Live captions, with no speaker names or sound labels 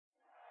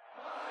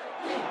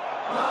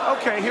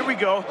Okay, here we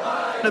go.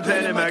 The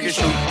Penn and Maggie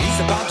Show. He's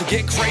about to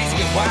get crazy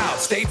and wild.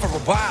 Stay for a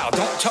while.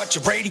 Don't touch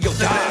your radio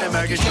dial. Penn and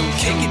Maggie Show.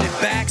 Kicking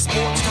it back,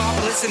 sports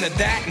talk. Listen to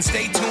that and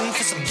stay tuned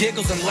for some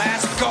giggles and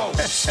laughs. Go.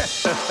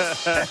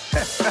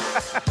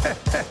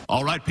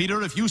 All right,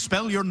 Peter, if you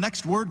spell your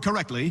next word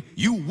correctly,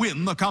 you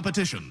win the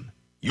competition.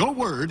 Your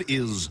word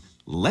is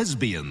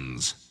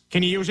lesbians.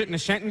 Can you use it in a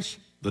sentence?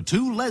 The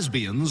two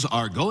lesbians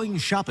are going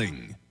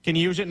shopping. Can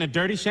you use it in a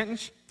dirty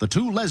sentence? The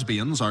two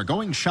lesbians are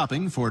going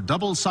shopping for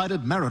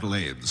double-sided marital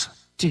aids.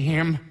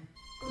 Damn.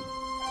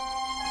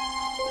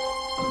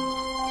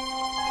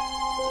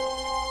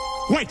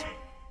 Wait!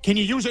 Can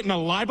you use it in a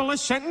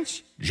libelous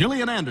sentence?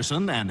 Gillian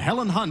Anderson and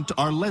Helen Hunt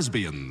are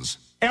lesbians.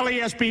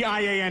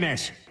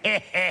 Lesbians.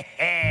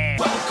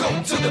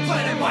 Welcome to the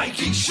Planet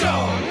Mikey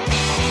Show.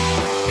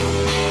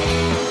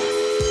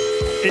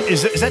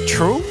 Is that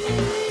true?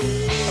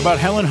 About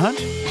Helen Hunt?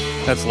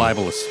 That's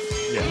libelous.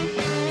 Yeah.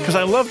 Because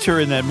I loved her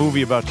in that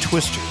movie about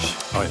Twisters.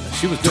 Oh, yeah.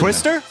 She was good.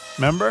 Twister?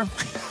 Remember?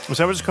 Was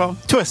that what it's called?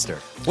 Twister.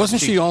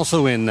 Wasn't she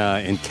also in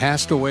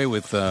Castaway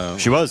with?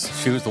 She was.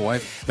 She was the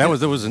wife. There was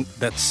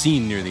that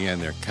scene near the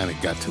end there kind of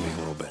got to me a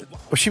little bit.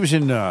 Well, she was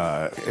in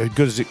As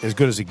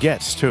Good as It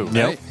Gets, too.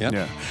 Right? Yep.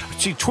 Yeah.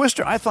 See,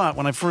 Twister, I thought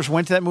when I first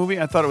went to that movie,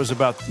 I thought it was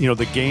about,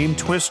 the game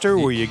Twister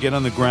where you get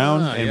on the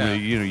ground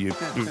and you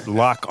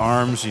lock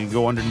arms and you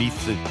go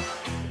underneath the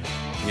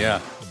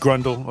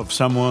grundle of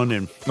someone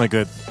and Like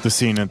the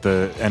scene at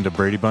the end of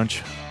Brady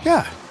Bunch?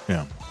 yeah.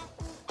 Yeah.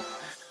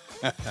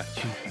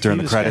 During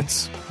the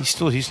credits. He's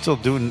still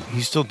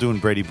doing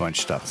Brady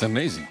Bunch stuff. It's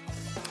amazing.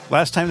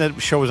 Last time that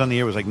show was on the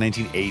air was like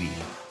 1980.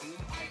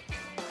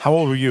 How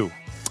old were you?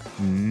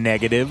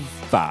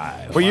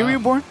 -5. What year were you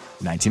born?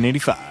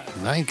 1985.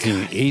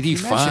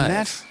 1985. Imagine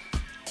that.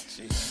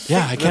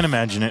 Yeah, I can't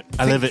imagine it.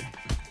 I live it.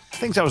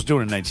 Things I was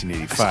doing in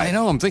 1985. I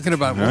know. I'm thinking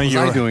about what was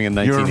I doing in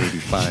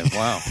 1985.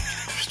 Wow.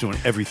 Just doing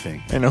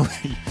everything. I know.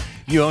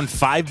 You owned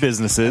 5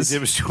 businesses. It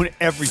was doing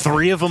everything.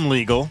 3 of them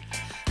legal.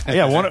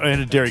 Yeah, one I had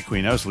a Dairy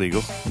Queen. That was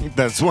legal.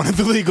 That's one of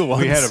the legal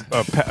ones. We had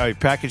a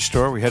package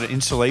store. We had an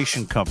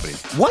insulation company.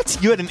 What?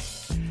 You had an...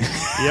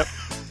 Yep.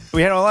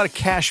 We had a lot of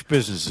cash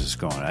businesses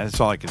going.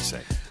 That's all I can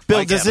say.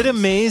 Bill, does it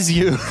amaze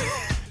you?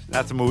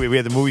 Not the movie. We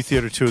had the movie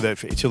theater, too,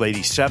 until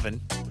 87.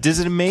 Does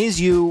it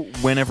amaze you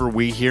whenever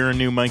we hear a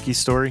new Mikey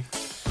story?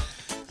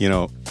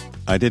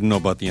 I didn't know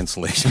about the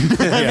insulation.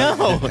 I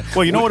know.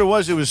 Well, you know what it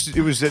was? It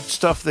was that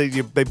stuff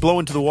they blow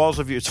into the walls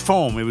of you. It's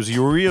foam. It was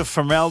urea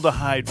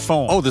formaldehyde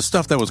foam. Oh, the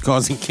stuff that was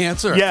causing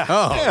cancer. Yeah.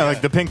 Oh. Yeah,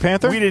 like the Pink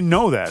Panther? We didn't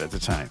know that at the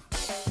time,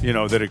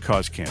 that it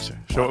caused cancer.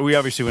 So we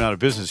obviously went out of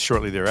business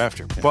shortly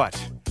thereafter. But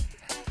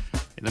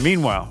in the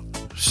meanwhile,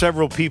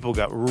 several people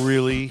got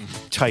really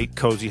tight,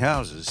 cozy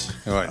houses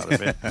out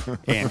of it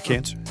and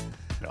cancer.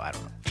 No, I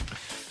don't know.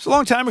 It's a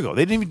long time ago.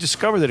 They didn't even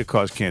discover that it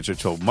caused cancer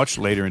until much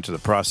later into the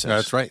process.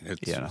 That's right.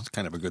 It's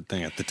kind of a good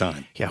thing at the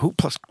time. Yeah.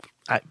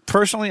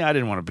 Personally, I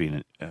didn't want to be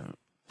an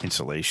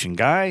insulation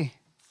guy.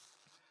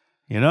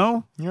 You're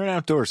an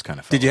outdoors kind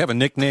of fellow. Did you have a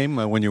nickname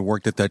when you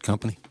worked at that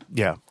company?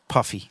 Yeah,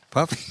 Puffy.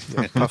 Puffy.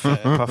 Yeah,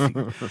 Puffy.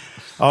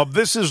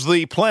 This is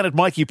the Planet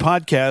Mikey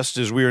podcast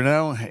as we are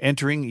now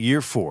entering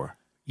year 4.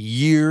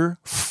 Year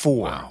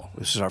 4. Wow.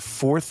 This is our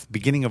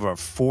beginning of our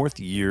 4th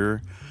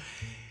year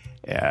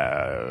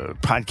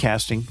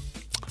podcasting.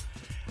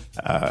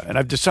 And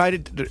I've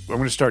decided that I'm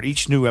going to start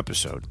each new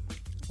episode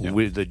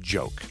with a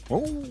joke.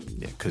 Oh,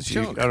 yeah, because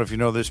I don't know if you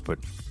know this, but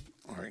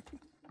all right.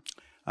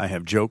 I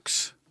have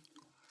jokes.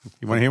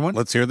 You want to hear one?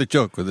 Let's hear the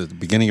joke with the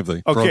beginning of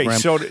the program.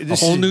 So a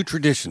whole new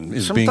tradition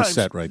is being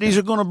set right these now.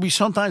 are going to be,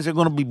 sometimes they're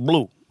going to be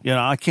blue.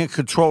 I can't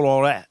control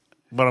all that,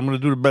 but I'm going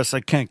to do the best I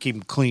can, keep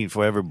them clean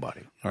for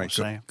everybody. All right,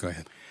 go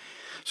ahead.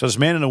 So this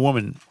man and a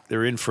woman,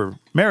 they're in for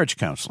marriage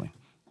counseling.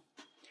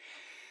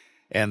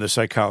 And the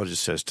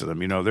psychologist says to them,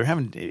 they're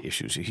having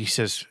issues. He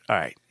says, all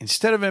right,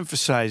 instead of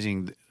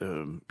emphasizing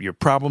your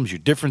problems, your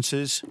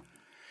differences,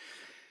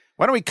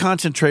 why don't we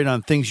concentrate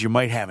on things you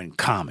might have in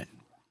common?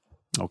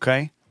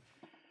 Okay?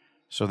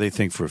 So they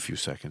think for a few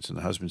seconds, and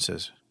the husband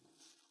says,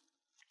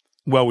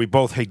 well, we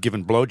both hate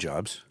giving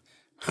blowjobs.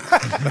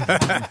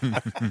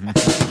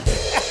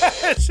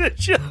 That's a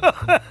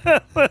joke.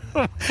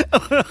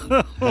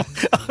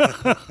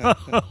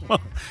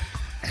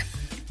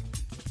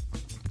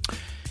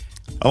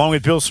 Along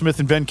with Bill Smith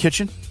and Ben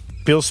Kitchen.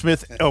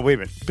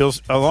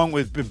 Along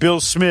with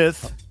Bill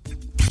Smith.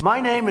 My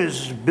name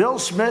is Bill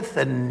Smith,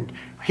 and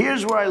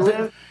here's where I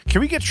live. Can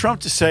we get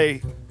Trump to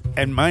say,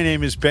 and my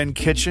name is Ben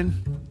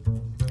Kitchen?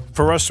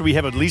 For us, so we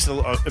have at least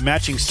a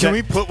matching set. Can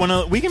we put one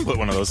of? We can put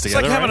one of those It's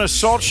together. like having right? a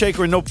salt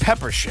shaker and no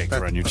pepper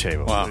shaker on your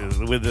table. Wow.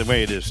 With the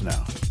way it is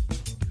now.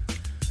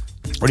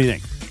 What do you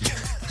think?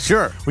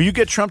 Sure. Will you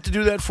get Trump to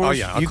do that for us? Oh,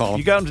 yeah, I'll call him.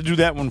 You got him to do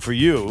that one for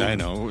you. I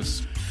know. It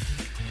was...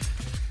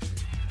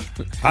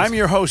 I'm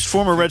your host,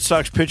 former Red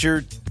Sox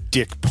pitcher,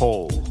 Dick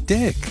Pole.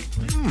 Dick.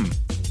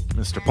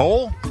 Mr.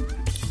 Pole.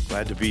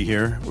 Glad to be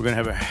here. We're going to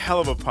have a hell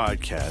of a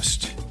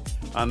podcast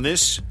on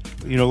this.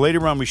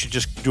 Later on, we should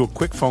just do a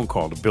quick phone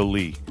call to Bill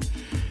Lee.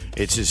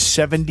 It's his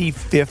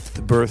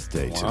 75th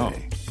birthday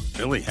today.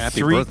 Billy,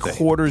 happy birthday.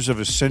 3/4 of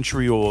a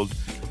century old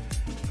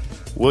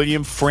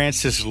William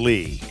Francis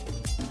Lee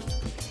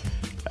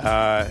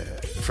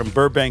from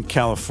Burbank,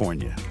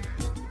 California.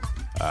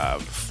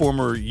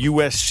 Former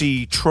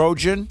USC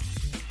Trojan,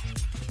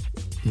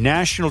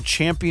 national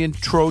champion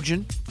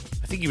Trojan.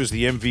 I think he was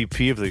the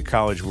MVP of the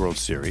College World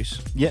Series.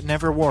 Yet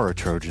never wore a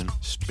Trojan.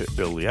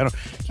 Billy,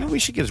 we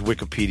should get his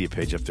Wikipedia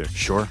page up there.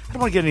 Sure. I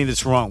don't want to get any of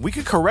this wrong. We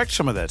could correct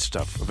some of that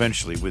stuff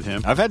eventually with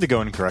him. I've had to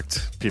go and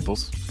correct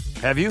people's.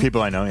 Have you?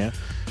 People I know, yeah.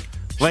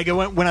 Like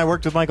when I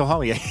worked with Michael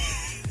Hawley.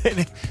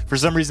 For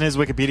some reason, his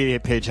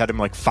Wikipedia page had him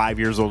like 5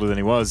 years older than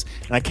he was,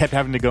 and I kept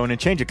having to go in and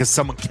change it because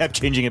someone kept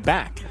changing it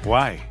back.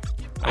 Why?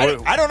 I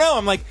don't know.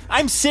 I'm like,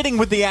 I'm sitting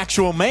with the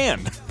actual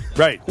man.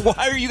 Right.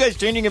 Why are you guys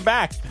changing it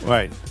back?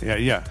 Right.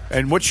 Yeah.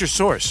 And what's your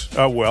source?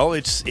 Well,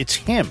 it's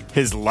him.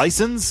 His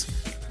license?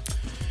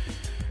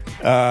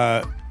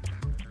 I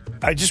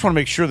just want to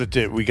make sure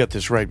that we got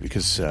this right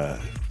because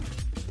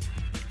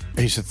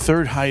he's the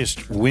third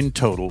highest win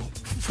total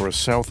for a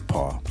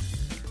southpaw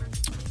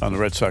on the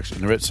Red Sox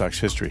in the Red Sox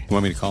history. You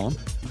want me to call him?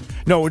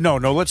 No.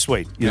 Let's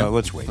wait.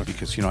 Let's wait Okay.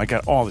 because I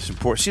got all this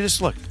important. See this?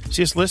 Look.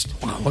 See this list?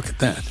 Wow, look at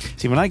that.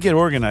 See, when I get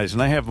organized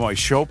and I have my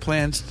show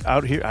plans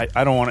out here,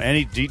 I don't want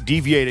any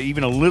deviate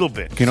even a little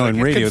bit. In I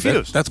get radio,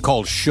 confused. that's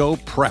called show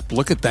prep.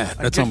 Look at that.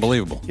 That's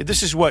unbelievable. Yeah,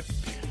 this is what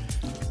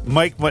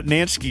Mike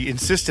Mutnansky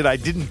insisted I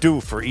didn't do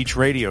for each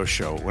radio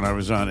show when I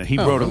was on it. He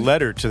wrote a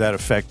letter to that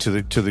effect to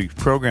the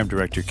program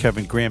director,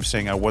 Kevin Graham,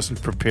 saying I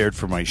wasn't prepared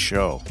for my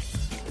show.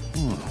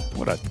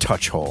 What a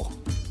touch hole.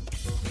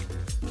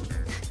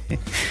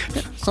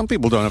 Some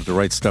people don't have to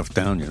write stuff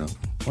down,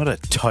 What a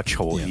touch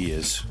hole he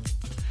is.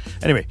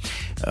 Anyway,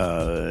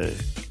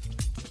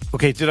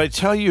 okay, did I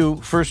tell you,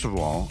 first of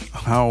all,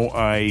 how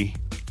I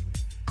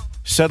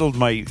settled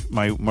my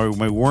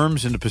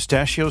worms into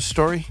pistachios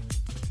story?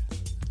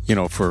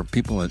 For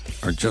people that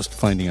are just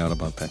finding out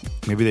about that.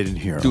 Maybe they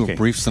didn't hear. Do Okay. a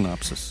brief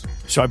synopsis.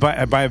 So I buy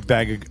a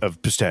bag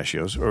of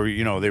pistachios, or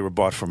they were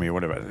bought for me or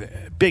whatever.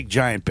 A big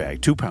giant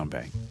bag, 2-pound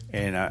bag,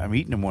 and I'm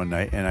eating them one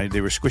night, and they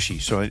were squishy.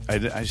 So I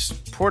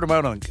just poured them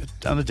out on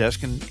the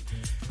desk, and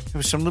there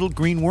was some little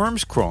green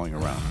worms crawling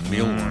around.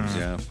 Mealworms,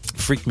 yeah.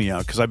 Freaked me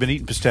out because I've been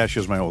eating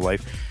pistachios my whole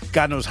life.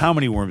 God knows how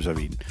many worms I've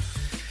eaten.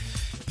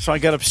 So I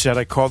got upset.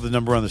 I called the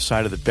number on the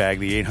side of the bag,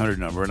 the 800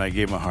 number, and I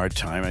gave him a hard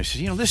time. I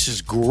said, this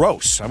is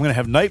gross. I'm going to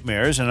have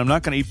nightmares, and I'm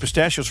not going to eat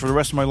pistachios for the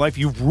rest of my life.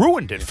 You've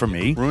ruined it for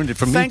me. Ruined it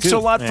for me, Thanks too. a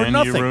lot for And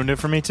nothing. you ruined it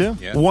for me, too.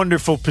 Yeah.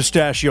 Wonderful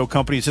pistachio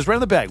company. It says right on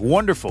the bag,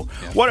 wonderful.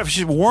 Yeah. What if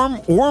she's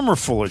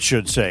wormerful, it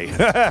should say.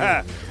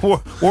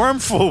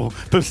 Wormful.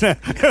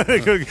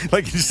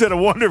 Like instead of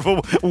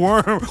wonderful,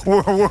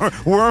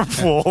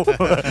 wormful.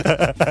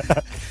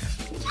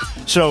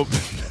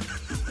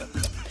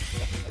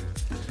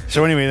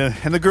 So anyway,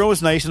 and the girl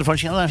was nice and fun.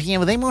 She said, "Yeah,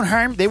 but they won't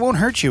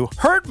hurt you.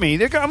 Hurt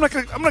me? I'm not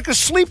gonna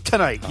sleep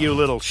tonight, you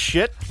little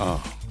shit."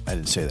 Oh, I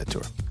didn't say that to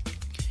her.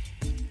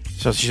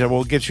 So she said,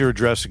 "Well, get your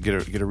address and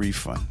get a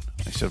refund."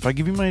 I said, "If I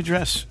give you my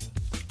address,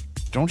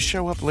 don't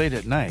show up late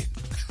at night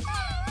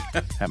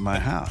at my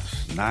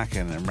house,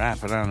 knocking and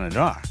rapping on the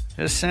door.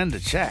 Just send a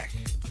check."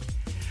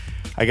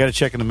 I got a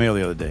check in the mail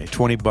the other day,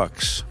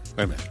 $20.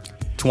 Wait a minute.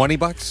 $20?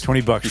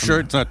 $20. You sure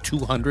it's not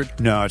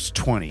 200? No, it's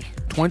 20.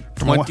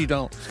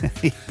 $20.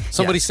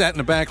 Somebody sat in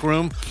the back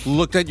room,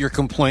 looked at your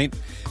complaint,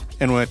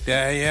 and went,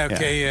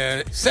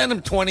 send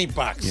him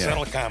 $20. Yeah.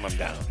 That'll calm him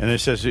down. And it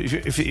says,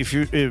 if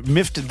you're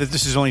miffed that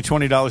this is only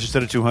 $20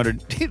 instead of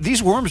 $200,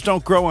 these worms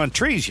don't grow on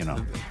trees,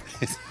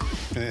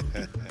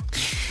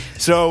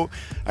 So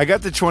I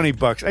got the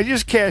 $20. I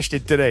just cashed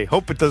it today.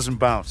 Hope it doesn't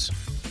bounce.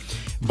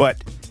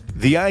 But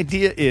the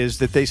idea is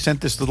that they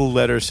sent this little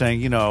letter saying,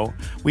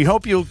 we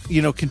hope you'll,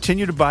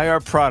 continue to buy our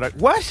product.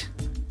 What?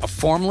 A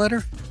form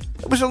letter?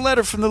 It was a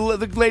letter from the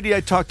lady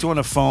I talked to on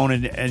the phone,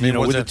 and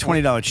with a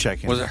 $20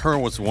 check in. Was it her?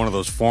 Was it one of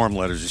those form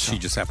letters that she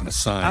just happened to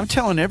sign? I'm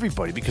telling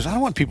everybody because I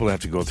don't want people to have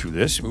to go through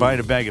this.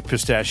 Buying a bag of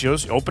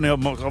pistachios, open it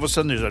up, all of a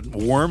sudden there's a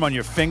worm on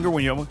your finger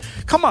when you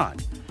come on,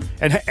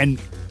 and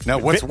now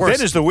what's worse?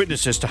 Ben is the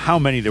witness as to how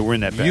many there were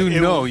in that bag.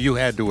 You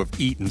had to have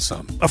eaten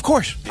some. Of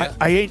course, Yeah.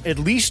 I ate at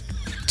least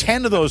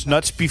 10 of those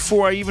nuts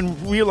before I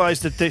even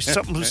realized that there's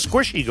something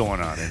squishy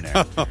going on in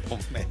there. Oh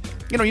man.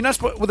 You're not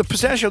supposed with a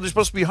pistachio. They're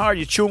supposed to be hard.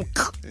 You chew them,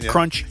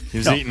 crunch. He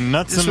was eating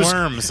nuts and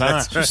worms, huh?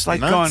 It's just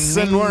like nuts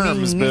going, and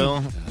worms,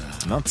 Bill.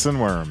 Nuts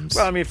and worms.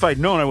 Well, I mean, if I'd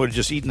known, I would have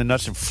just eaten the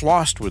nuts and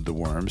flossed with the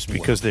worms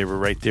because they were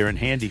right there and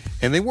handy.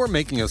 And they were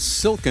making a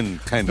silken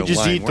kind You of just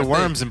line. eat the weren't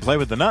worms and play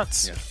with the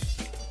nuts.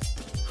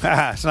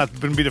 Yeah. It's not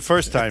going to be the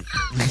first time.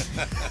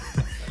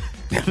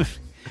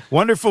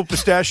 Wonderful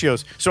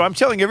pistachios. So I'm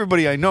telling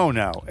everybody I know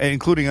now,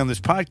 including on this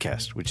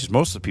podcast, which is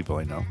most of the people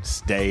I know,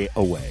 Stay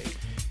away.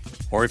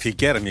 Or if you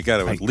get them, you got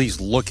to at least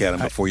look at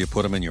them before you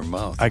put them in your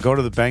mouth. I go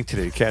to the bank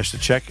today to cash the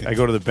check. I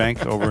go to the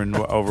bank over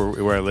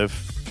where I live,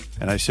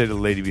 and I say to the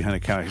lady behind the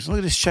counter, "Look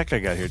at this check I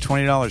got here,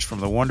 $20 from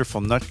the Wonderful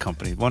Nut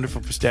Company,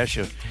 Wonderful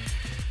Pistachio."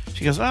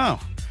 She goes, "Oh."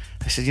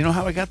 I said, "You know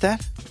how I got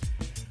that?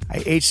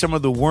 I ate some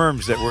of the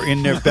worms that were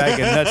in their bag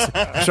of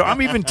nuts. So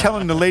I'm even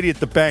telling the lady at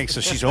the bank. So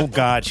she's, oh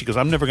God, she goes,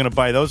 I'm never going to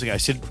buy those again. I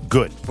said,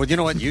 good. Well, you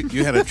know what?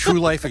 You had a true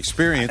life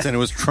experience, and it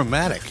was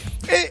traumatic.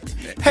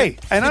 Hey,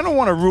 and I don't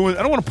want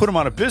to put them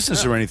out of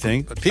business or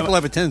anything. But people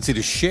have a tendency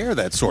to share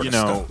that sort of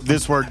stuff.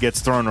 This word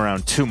gets thrown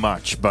around too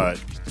much, but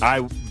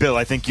Bill,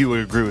 I think you would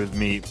agree with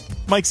me.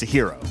 Mike's a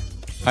hero.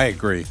 I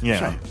agree.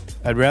 Yeah.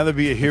 I'd rather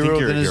be a hero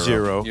than a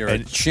zero. You're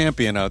a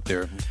champion out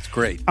there. It's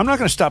great. I'm not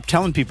going to stop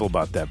telling people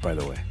about that, by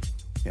the way.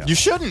 Yeah. You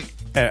shouldn't.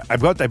 I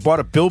bought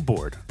a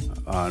billboard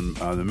on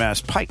the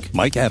Mass Pike.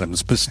 Mike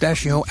Adams,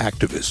 pistachio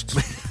activist.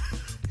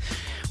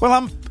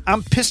 Well,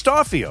 I'm pissed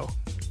offio.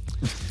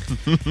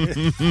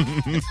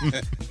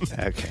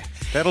 Okay.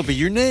 That'll be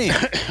your name.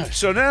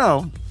 So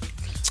now,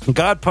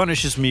 God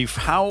punishes me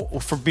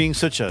for being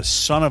such a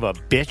son of a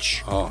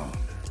bitch. Oh.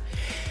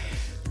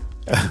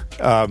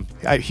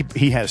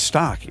 He has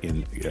stock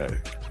in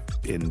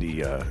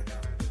the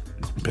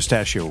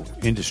pistachio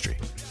industry.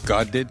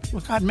 God did?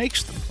 Well, God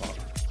makes them.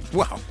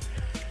 Wow.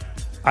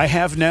 I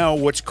have now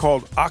what's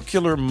called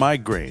ocular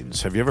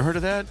migraines. Have you ever heard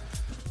of that?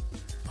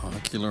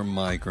 Ocular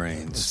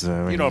migraines.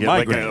 So you know,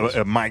 migraines. Like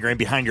a migraine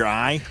behind your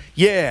eye?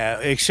 Yeah,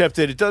 except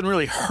that it doesn't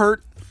really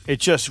hurt. It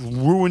just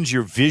ruins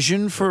your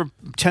vision for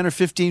 10 or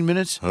 15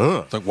 minutes.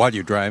 It's like while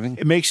you're driving?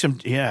 It makes them,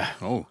 yeah.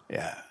 Oh.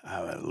 Yeah,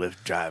 I'm a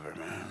Lyft driver,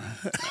 man.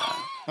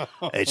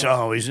 It's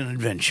always an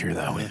adventure,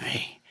 though, with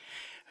me.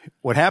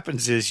 What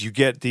happens is you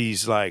get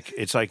these,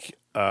 it's like,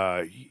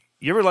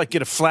 you ever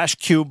get a flash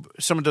cube?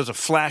 Someone does a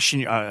flash,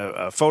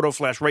 a photo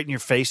flash right in your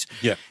face.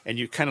 Yeah. And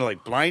you're kind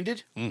of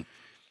blinded. And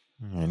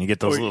you get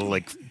those little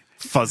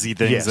fuzzy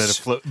things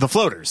that the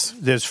floaters.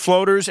 There's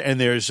floaters, and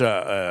there's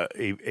a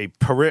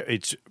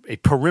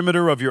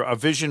perimeter of your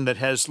vision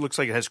that looks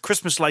like it has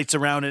Christmas lights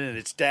around it, and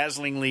it's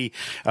dazzlingly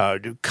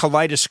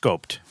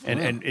kaleidoscoped,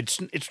 and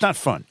it's not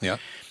fun. Yeah,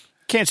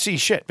 can't see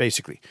shit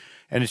basically,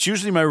 and it's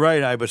usually my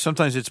right eye, but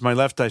sometimes it's my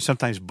left eye,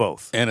 sometimes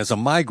both. And as a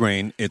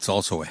migraine, it's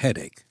also a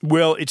headache.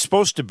 Well, it's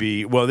supposed to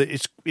be. Well,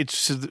 it's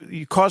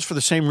caused for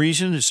the same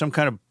reason. It's some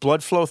kind of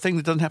blood flow thing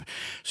that doesn't happen.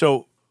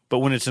 So. But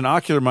when it's an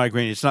ocular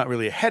migraine, it's not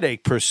really a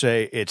headache per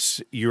se.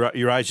 It's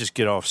your eyes just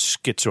get off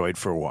schizoid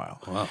for a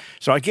while. Wow.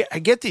 So I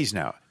get these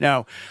now.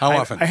 Now, how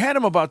often? I had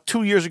them about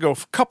 2 years ago, a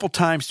couple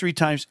times, 3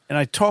 times, and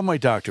I told my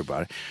doctor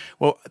about it.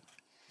 Well,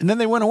 and then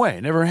they went away. I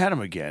never had them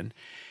again.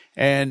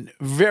 And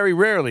very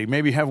rarely,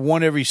 maybe have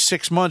one every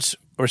 6 months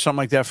or something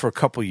like that for a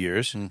couple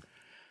years.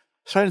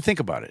 So I didn't think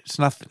about it. It's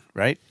nothing,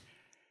 right?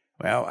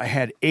 Well, I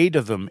had 8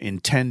 of them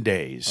in 10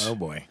 days. Oh,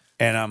 boy.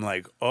 And I'm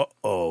like,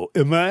 uh-oh,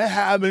 am I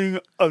having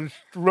a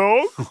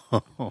stroke?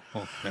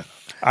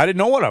 I didn't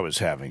know what I was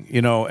having,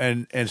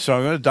 and so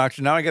I'm going to the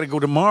doctor. Now I got to go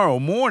tomorrow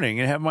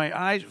morning and have my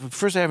eyes.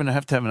 First, I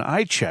have to have an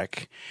eye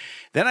check.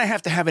 Then I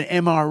have to have an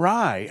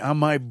MRI on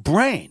my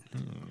brain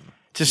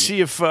to see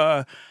if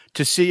I bet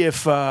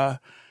that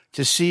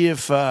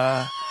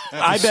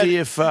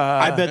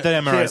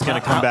MRI is going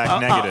to come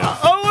back negative.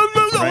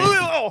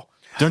 Right?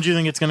 Don't you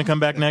think it's going to come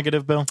back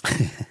negative, Bill?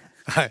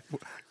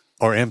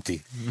 Or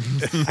empty.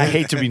 I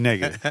hate to be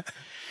negative.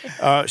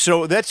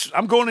 So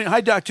I'm going to eye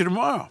doctor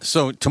tomorrow.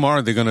 So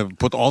tomorrow they're going to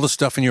put all the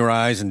stuff in your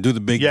eyes and do the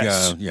big,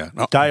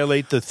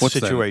 dilate the what's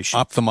situation.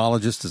 That?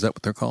 Ophthalmologist, is that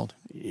what they're called?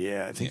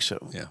 Yeah, I think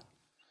so. Yeah.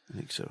 I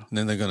think so. And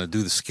then they're going to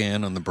do the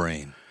scan on the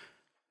brain.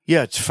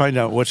 Yeah, to find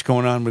out what's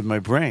going on with my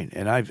brain.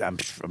 And I'm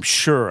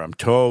sure I'm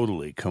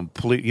totally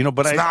complete,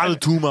 but it's not a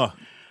tumor.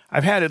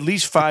 I've had at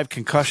least 5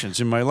 concussions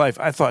in my life.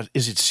 I thought,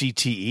 is it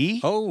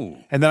CTE? Oh.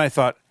 And then I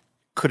thought,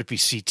 could it be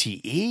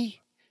CTE?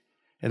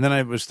 And then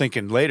I was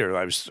thinking later,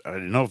 I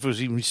didn't know if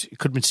it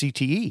could have been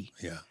CTE.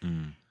 Yeah.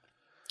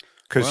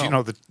 Because,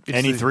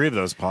 any 3 of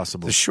those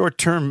possible. The short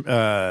term,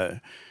 what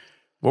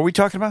were we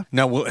talking about?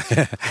 Now,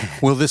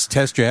 will this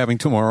test you're having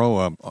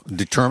tomorrow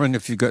determine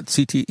if you got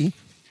CTE?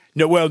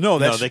 No,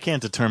 they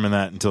can't determine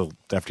that until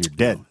after you're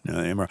dead.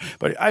 No,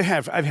 but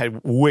I've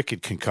had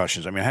wicked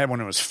concussions. I mean, I had one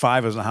when I was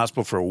 5. I was in the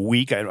hospital for a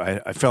week.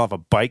 I fell off a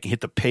bike and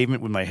hit the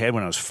pavement with my head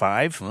when I was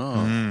 5.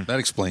 Oh, that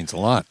explains a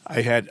lot.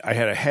 I had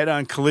a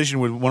head-on collision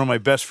with one of my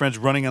best friends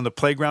running on the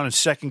playground in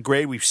 2nd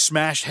grade. We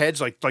smashed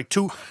heads like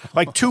two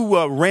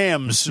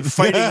rams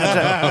fighting,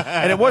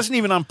 and it wasn't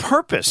even on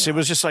purpose. It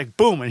was just like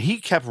boom, and he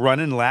kept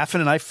running,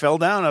 laughing, and I fell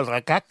down. I was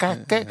like,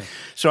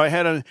 So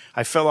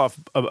I fell off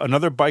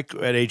another bike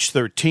at age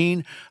 13.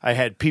 I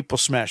had people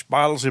smash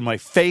bottles in my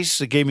face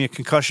that gave me a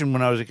concussion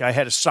when I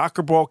had a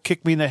soccer ball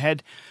kick me in the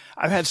head.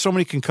 I've had so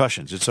many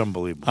concussions. It's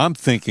unbelievable. I'm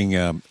thinking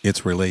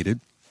it's related.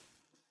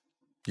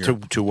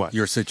 To what?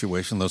 Your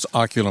situation, those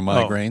ocular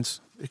migraines.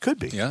 It could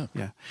be. Yeah.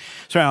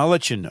 So I'll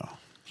let you know.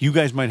 You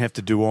guys might have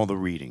to do all the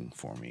reading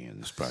for me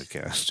in this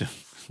podcast.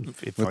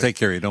 We'll take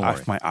care of you. Don't worry.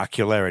 If my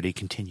ocularity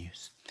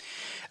continues.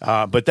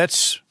 But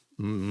that's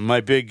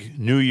my big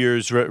New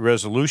Year's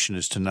resolution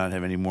is to not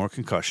have any more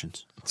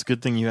concussions. It's a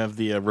good thing you have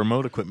the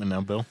remote equipment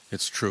now, Bill.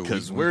 It's true.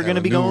 Because We we're have going to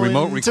a be new going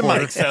remote to recorder.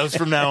 Mike's house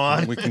from now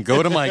on. We can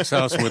go to Mike's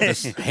house with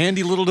this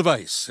handy little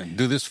device and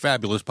do this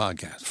fabulous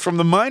podcast. From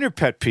the minor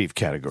pet peeve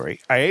category,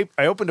 I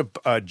opened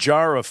a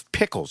jar of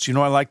pickles. You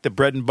know, I like the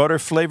bread and butter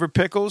flavor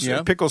pickles.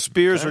 Yeah. Pickle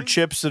spears or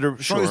chips that are,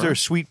 as long as they're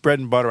sweet bread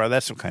and butter,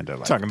 that's the kind I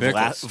like. Talking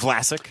Pickles.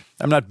 Vlasic.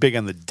 I'm not big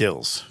on the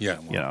dills. Yeah,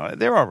 well. You know,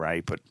 they're all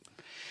right, but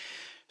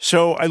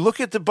so I look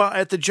at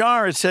the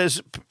jar. It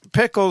says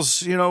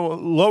pickles. You know,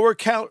 lower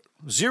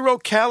 0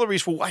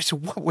 calories. Well, I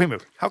said, wait a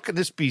minute. How can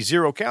this be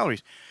 0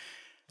 calories?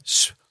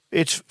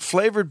 It's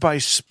flavored by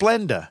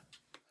Splenda.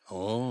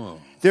 Oh.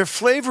 They're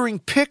flavoring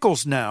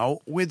pickles now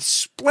with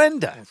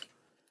Splenda.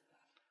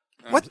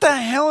 What the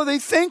hell are they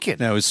thinking?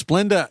 Now, is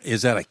Splenda,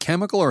 is that a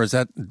chemical or is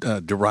that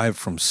derived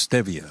from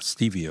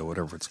stevia,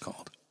 whatever it's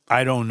called?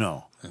 I don't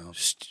know.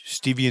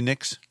 Stevia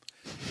Nicks?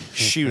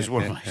 She was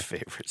one of my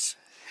favorites.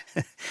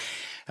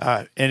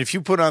 And if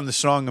you put on the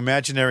song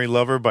Imaginary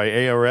Lover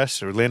by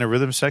ARS or Atlanta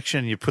Rhythm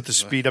Section, and you put the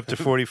speed up to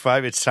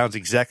 45, it sounds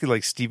exactly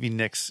like Stevie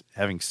Nicks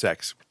having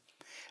sex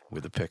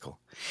with a pickle.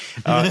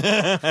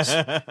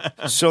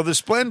 So the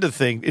Splenda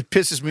thing, it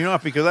pisses me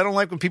off because I don't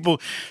like when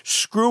people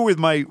screw with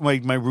my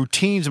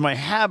routines and my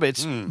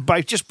habits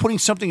by just putting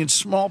something in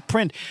small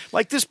print.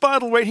 Like this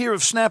bottle right here of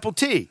Snapple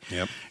tea.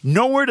 Yep.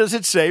 Nowhere does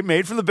it say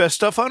made from the best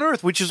stuff on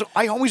earth, which is,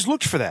 I always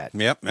looked for that.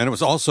 Yep, and it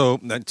was also,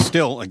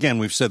 still, again,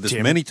 we've said this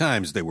many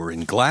times, they were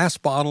in glass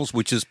bottles,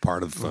 which is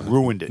part of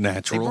Ruined it.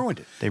 natural. They ruined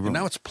it. They ruined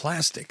and now it. it's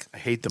plastic. I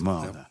hate them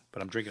all,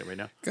 but I'm drinking it right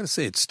now. Got to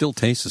say, it still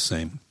tastes the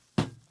same.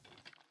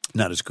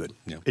 Not as good.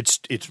 Yeah. It's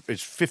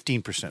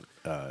 15%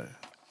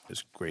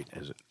 as great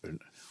as it,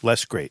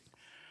 less great.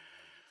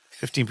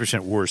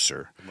 15%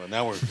 worser. Well,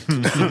 now we're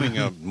consuming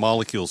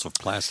molecules of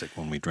plastic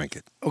when we drink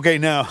it. Okay,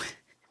 now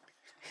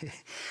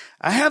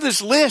I have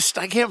this list.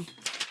 I can't.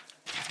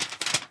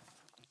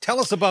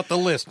 Tell us about the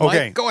list,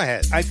 Okay, Mike. Go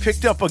ahead. I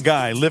picked up a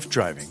guy Lyft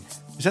driving.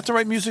 Is that the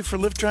right music for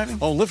Lyft driving?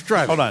 Oh, Lyft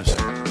driving. Hold on a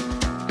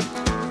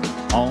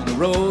second. On the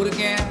road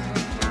again.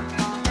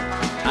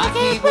 I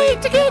can't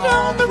wait to get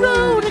on the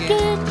road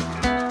again.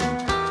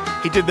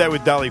 He did that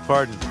with Dolly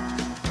Parton.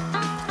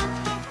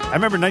 I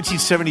remember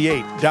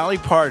 1978. Dolly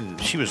Parton.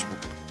 She was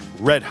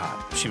red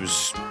hot. She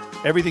was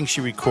everything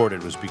she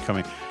recorded was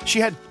becoming. She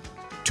had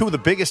 2 of the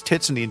biggest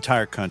hits in the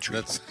entire country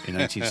in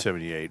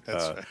 1978.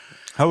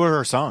 How were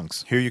her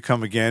songs? Here You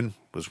Come Again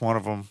was one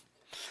of them.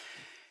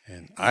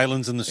 And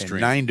Islands in the And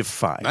Stream. 9 to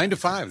 5. 9 to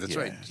 5, that's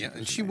right. Yeah,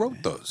 and she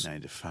wrote those.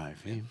 9 to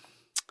 5. Yeah.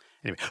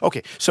 Anyway,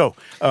 okay. So,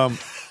 what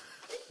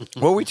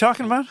were we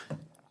talking about?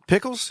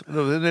 Pickles?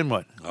 And then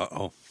what?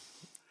 Uh-oh.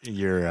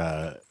 Your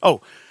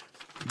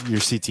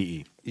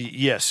CTE.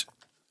 Yes.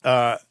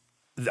 I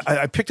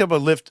picked up a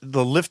Lyft.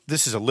 The Lyft.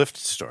 This is a Lyft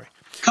story.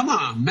 Come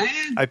on,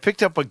 man. I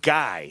picked up a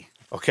guy.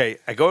 Okay,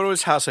 I go to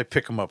his house. I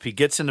pick him up. He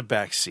gets in the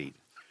back seat.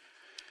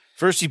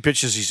 First, he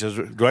bitches. He says,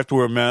 "Do I have to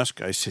wear a mask?"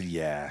 I said,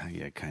 "Yeah,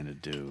 kind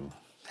of do."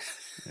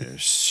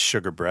 There's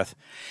sugar breath.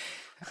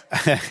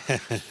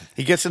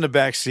 He gets in the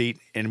back seat,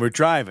 and we're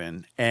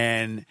driving,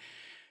 and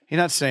he's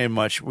not saying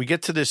much. We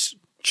get to this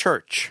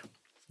church.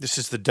 This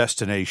is the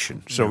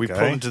destination. So we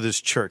pull into this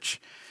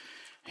church.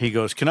 He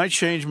goes, "Can I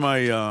change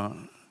my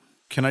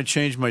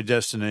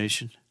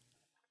destination?"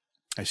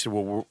 I said,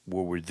 "Well,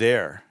 we're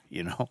there.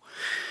 You know,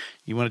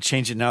 you want to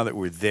change it now that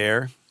we're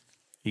there?"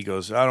 He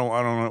goes, "I don't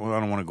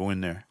want to go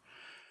in there."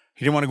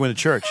 He didn't want to go in the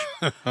church.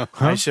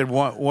 I said,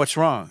 "What's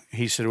wrong?"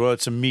 He said, "Well,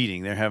 it's a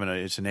meeting. They're having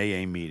it's an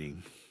AA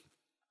meeting."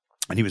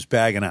 And he was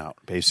bagging out,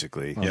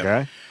 basically.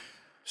 Okay.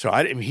 So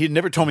he had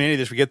never told me any of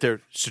this. We get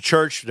there, it's a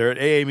church, they're at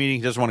AA meeting,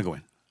 he doesn't want to go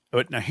in.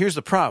 But now here's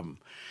the problem.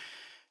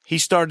 He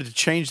started to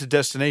change the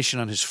destination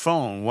on his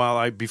phone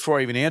before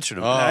I even answered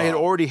him. And I had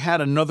already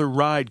had another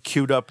ride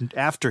queued up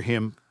after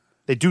him.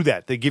 They do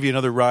that. They give you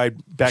another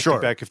ride back to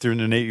back if you're in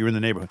the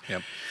neighborhood.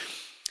 Yep.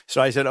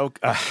 So I said,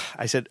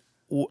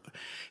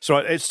 so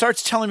it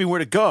starts telling me where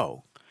to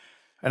go.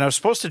 And I was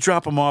supposed to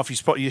drop him off.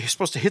 You're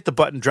supposed to hit the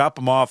button, drop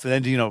him off, and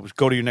then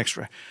go to your next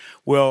ride.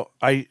 Well,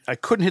 I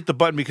couldn't hit the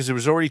button because it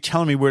was already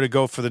telling me where to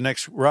go for the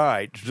next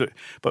ride.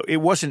 But it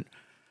wasn't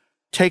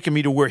taking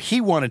me to where he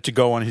wanted to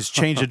go on his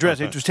changed address.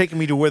 It was taking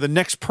me to where the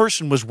next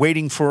person was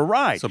waiting for a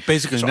ride. So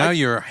basically, now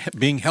you're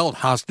being held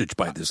hostage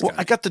by this guy. Well,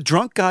 I got the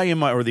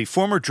the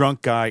former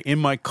drunk guy in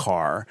my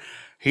car.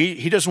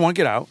 He doesn't want to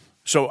get out.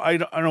 So I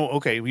know,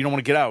 okay, you don't want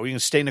to get out. You can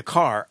stay in the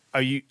car.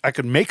 I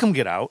could make him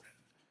get out.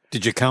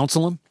 Did you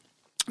counsel him?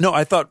 No,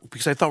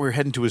 because I thought we were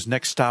heading to his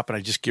next stop, and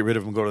I'd just get rid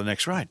of him and go to the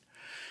next ride.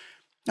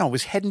 No, I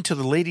was heading to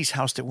the lady's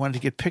house that wanted to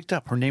get picked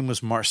up. Her name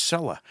was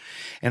Marcella.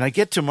 And I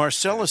get to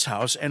Marcella's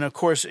house, and of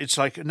course, it's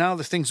like now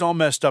the thing's all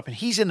messed up, and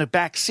he's in the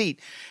back seat,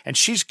 and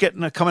she's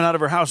coming out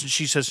of her house, and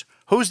she says,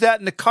 "Who's that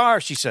in the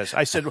car?" She says.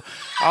 I said,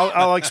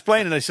 I'll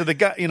explain it. I said, the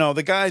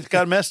guy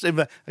got messed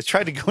up. I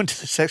tried to go into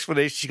this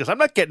explanation. She goes, "I'm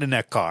not getting in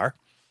that car."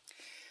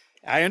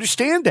 I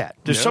understand that.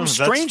 There's some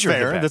stranger that's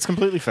fair. in the back. That's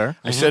completely fair.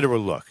 I said to her,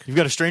 "Look, You've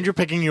got a stranger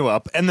picking you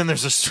up, and then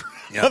there's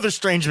another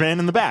strange man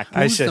in the back.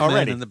 I said, the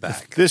man in the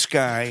back? This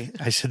guy,"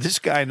 I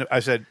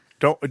said,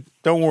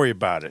 don't worry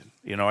about it.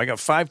 You know, I got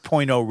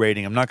 5.0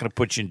 rating. I'm not going to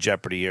put you in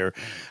jeopardy here.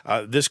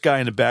 This guy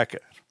in the back,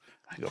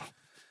 I go,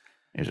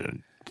 he's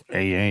an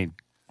AA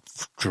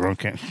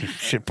drunk. He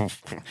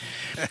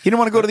didn't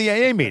want to go to the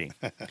AA meeting.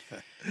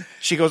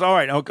 She goes, all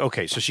right,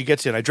 okay. So she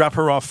gets in. I drop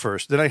her off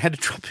first. Then I had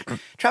to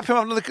drop him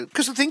off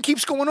because the thing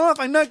keeps going off.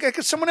 I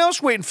got someone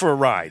else waiting for a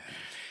ride.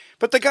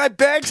 But the guy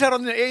bags out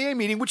on the AA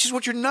meeting, which is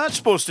what you're not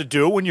supposed to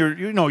do when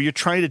you're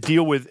trying to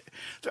deal with.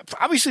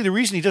 Obviously, the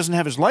reason he doesn't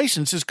have his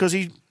license is because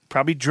he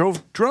probably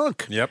drove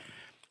drunk. Yep.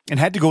 And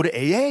had to go to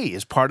AA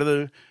as part of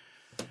the.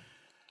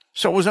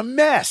 So it was a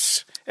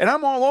mess. And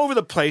I'm all over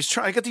the place.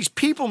 I got these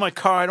people in my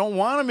car. I don't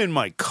want them in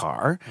my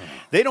car.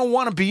 They don't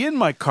want to be in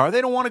my car.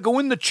 They don't want to go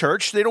in the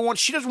church. She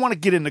doesn't want to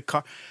get in the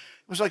car.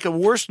 It was like the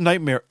worst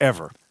nightmare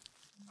ever.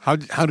 How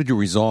did you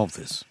resolve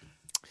this?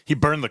 He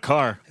burned the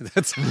car.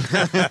 That's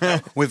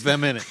with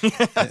them in it.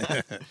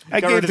 I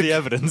got rid of the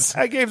evidence.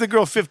 I gave the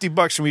girl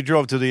 $50 and we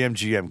drove to the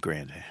MGM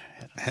Grand.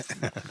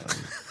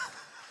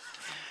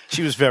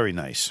 She was very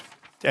nice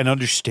and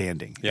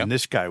understanding. Yep. And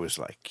this guy was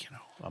like,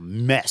 a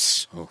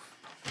mess. Oh.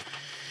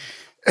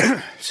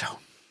 So,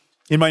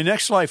 in my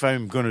next life,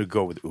 I'm going to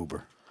go with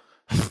Uber.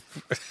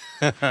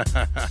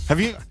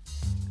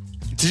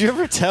 Did you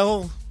ever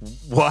tell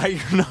why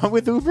you're not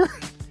with Uber?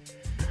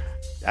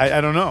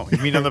 I don't know. You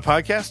mean on the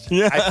podcast?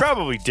 Yeah. I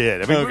probably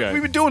did. I mean, Okay.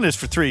 we've been doing this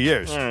for 3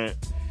 years. All right.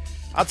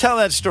 I'll tell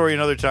that story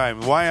another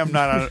time. Why I'm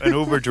not an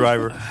Uber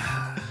driver.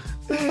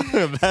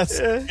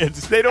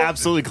 It's They don't,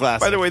 absolutely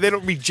classic. By the way, they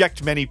don't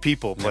reject many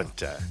people,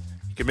 but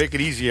you can make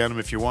it easy on them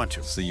if you want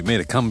to. So you made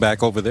a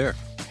comeback over there.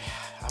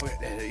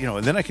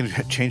 And then I can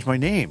change my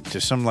name to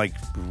some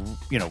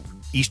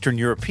Eastern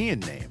European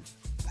name.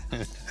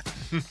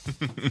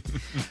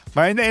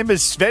 My name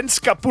is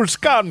Svenska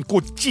Polskan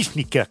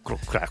Kocisnika.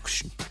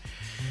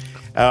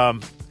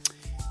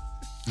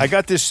 I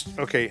got this.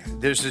 Okay,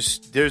 there's this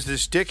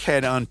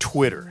dickhead on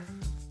Twitter.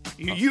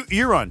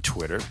 You're on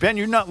Twitter, Ben.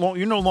 You're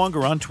no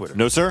longer on Twitter.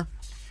 No, sir.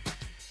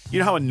 You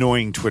know how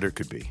annoying Twitter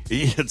could be.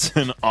 It's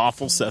an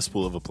awful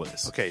cesspool of a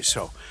place. Okay,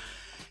 so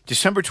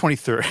December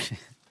 23rd,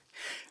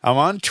 I'm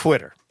on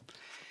Twitter,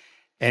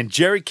 and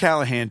Jerry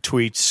Callahan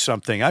tweets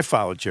something. I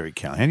follow Jerry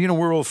Callahan.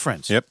 We're old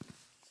friends. Yep.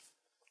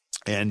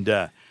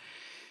 And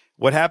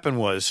what happened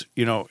was,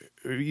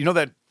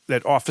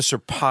 that Officer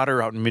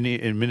Potter out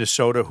in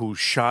Minnesota who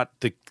shot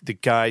the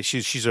guy.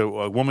 She's a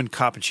woman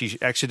cop, and she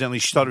thought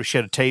she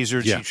had a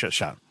taser. Yeah. She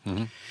shot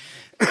him.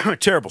 Mm-hmm.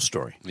 Terrible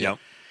story. Yep.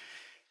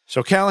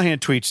 So Callahan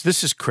tweets,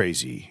 "This is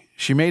crazy.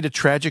 She made a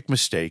tragic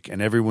mistake,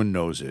 and everyone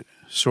knows it.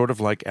 Sort of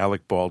like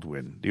Alec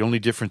Baldwin. The only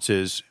difference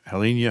is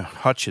Helena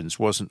Hutchins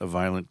wasn't a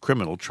violent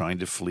criminal trying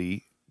to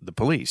flee the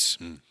police.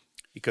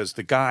 Because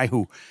the guy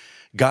who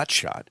got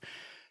shot,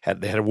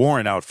 they had a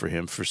warrant out for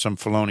him for some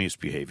felonious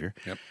behavior,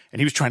 and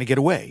he was trying to get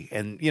away.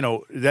 And,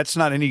 that's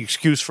not any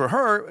excuse for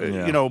her,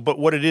 but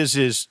what it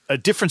is a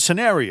different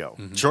scenario.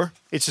 Mm-hmm. Sure.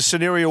 It's a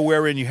scenario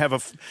wherein you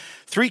have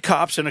 3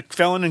 cops and a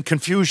felon in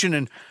confusion,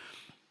 and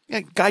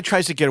guy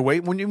tries to get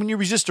away. When you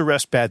resist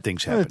arrest, bad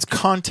things happen. It's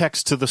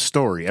context to the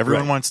story.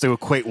 Everyone wants to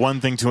equate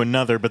one thing to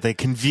another, but they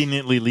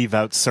conveniently leave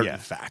out certain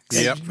facts.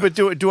 Yep. But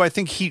do I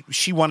think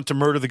she wanted to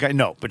murder the guy?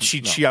 No, but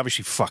she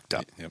obviously fucked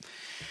up. Yep.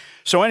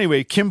 So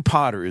anyway, Kim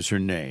Potter is her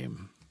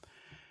name.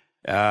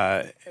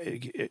 And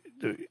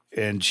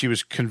she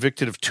was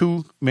convicted of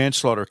 2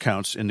 manslaughter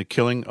counts in the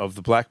killing of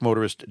the black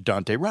motorist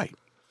Dante Wright.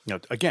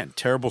 Again,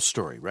 terrible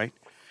story, right?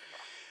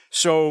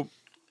 So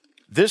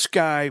this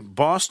guy,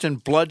 Boston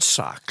Blood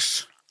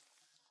Sox,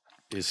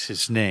 is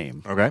his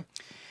name. Okay.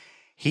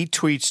 He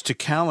tweets to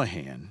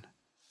Callahan,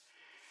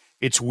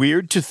 "It's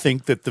weird to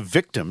think that the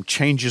victim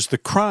changes the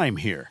crime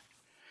here.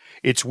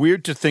 It's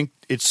weird to think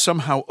it's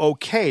somehow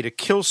okay to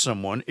kill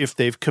someone if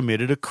they've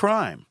committed a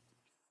crime."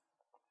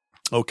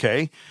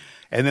 Okay.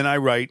 And then I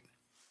write,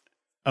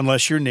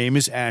 "Unless your name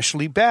is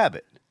Ashley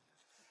Babbitt.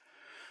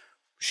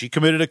 She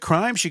committed a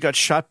crime. She got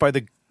shot by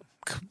the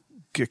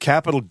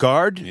Capitol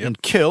Guard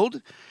and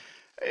killed.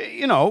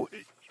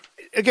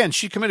 Again,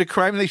 she committed a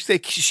crime. They say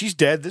she's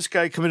dead. This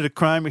guy committed a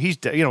crime. He's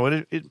dead.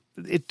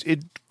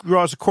 It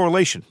draws a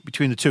correlation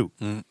between the two."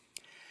 Mm.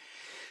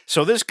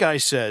 So this guy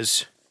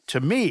says to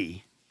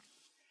me,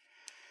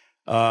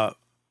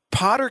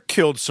 Potter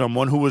killed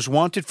someone who was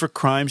wanted for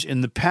crimes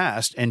in the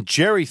past, and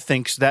Jerry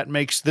thinks that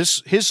makes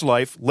his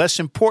life less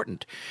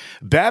important.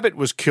 Babbitt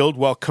was killed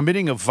while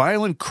committing a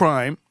violent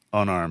crime,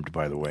 unarmed,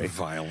 by the way.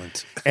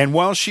 Violent. And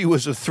while she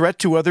was a threat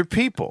to other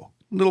people.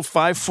 Little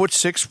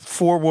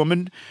 5'6"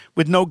 woman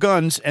with no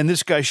guns, and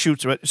this guy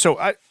shoots her. So,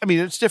 I mean,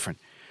 it's different.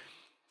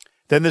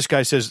 Then this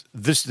guy says,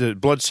 the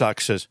Blood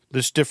Sox says,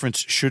 "This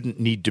difference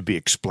shouldn't need to be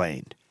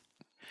explained."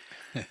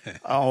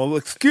 Oh,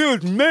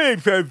 excuse me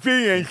for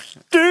being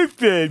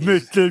stupid,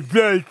 Mr.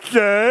 Blood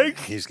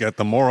Sox. He's got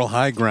the moral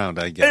high ground,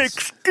 I guess.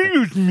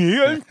 Excuse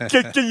me, I'm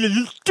just a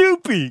little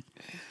stupid.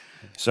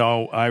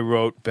 So I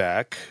wrote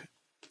back.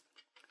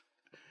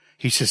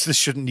 He says, "This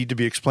shouldn't need to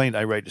be explained."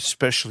 I write,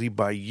 "Especially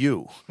by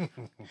you."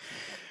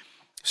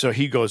 So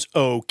he goes,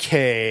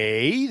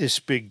 "Okay," this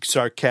big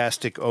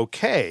sarcastic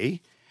okay.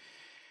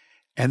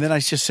 And then I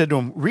just said to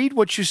him, read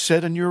what you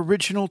said in your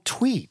original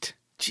tweet.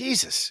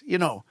 Jesus,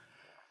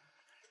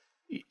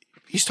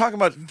 he's talking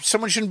about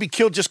someone shouldn't be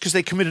killed just because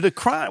they committed a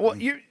crime. Well,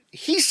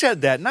 he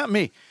said that, not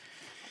me.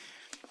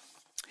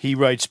 He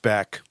writes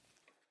back,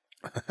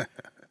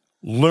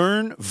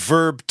 learn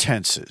verb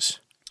tenses.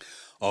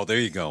 Oh, there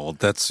you go.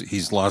 Well,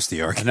 he's lost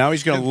the And argument. now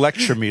he's going to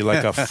lecture me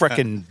like a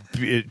frickin'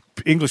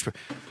 English.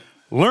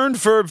 Learn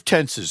verb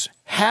tenses.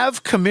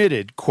 Have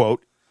committed,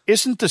 quote,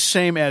 isn't the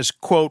same as,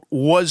 quote,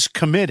 was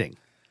committing.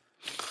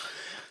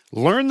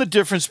 Learn the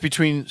difference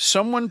between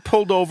someone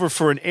pulled over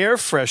for an air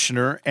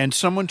freshener and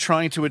someone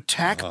trying to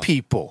attack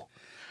people.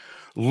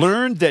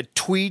 Learn that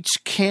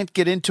tweets can't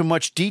get into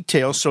much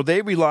detail, so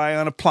they rely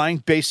on applying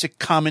basic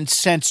common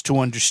sense to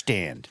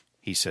understand,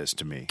 he says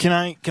to me. Can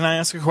I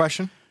ask a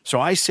question? So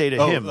I say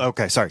to him,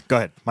 okay, sorry. Go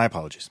ahead. My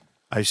apologies.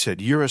 I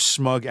said, you're a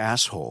smug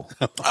asshole.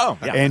 Oh,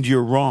 yeah. And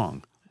you're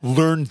wrong.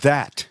 Learn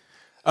that.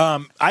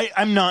 I'm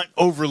not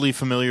overly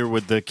familiar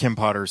with the Kim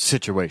Potter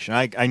situation.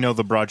 I know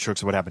the broad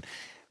strokes of what happened.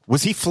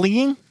 Was he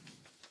fleeing?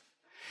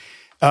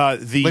 What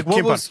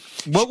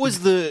was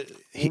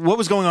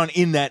going on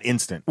in that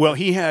instant? Well,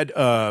 he had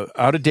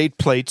out of date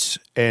plates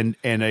and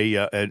an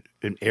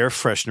air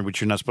freshener,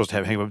 which you're not supposed to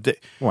have hanging up.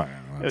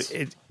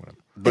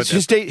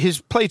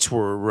 His plates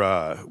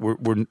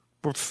were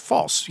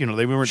false.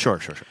 They weren't Sure.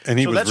 And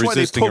he was that's why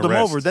they resisting pulled him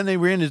arrest. over. Then they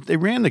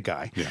ran the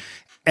guy,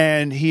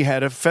 and he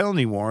had a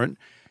felony warrant,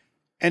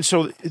 and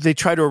so they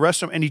tried to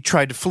arrest him, and he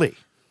tried to flee.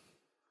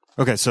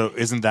 Okay, so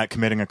isn't that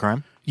committing a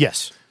crime?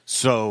 Yes.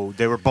 So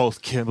they were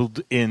both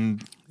killed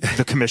in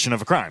the commission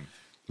of a crime,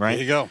 right?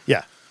 There you go.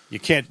 Yeah. You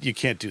can't do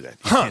that.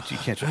 You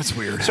can't do That's that.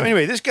 weird. So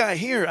anyway, this guy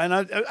here, and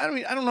I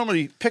don't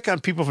normally pick on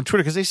people from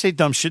Twitter because they say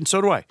dumb shit, and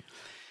so do I.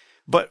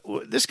 But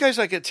this guy's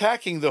like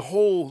attacking the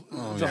whole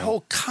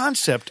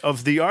concept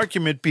of the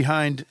argument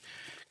behind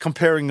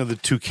comparing of the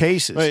two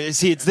cases. Right,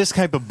 see, it's this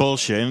type of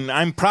bullshit, and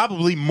I'm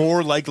probably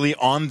more likely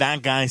on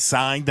that guy's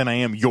side than I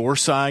am your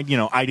side,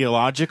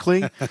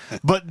 ideologically.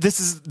 But this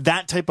is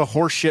that type of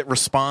horseshit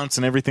response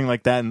and everything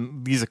like that,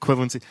 and these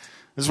equivalencies.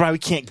 This is why we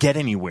can't get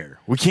anywhere.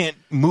 We can't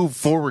move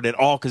forward at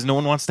all because no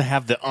one wants to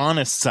have the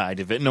honest side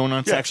of it. No one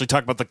wants to actually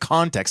talk about the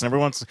context. And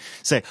everyone wants to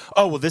say,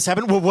 oh, well, this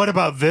happened. Well, what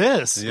about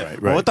this? Yeah,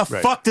 well, what the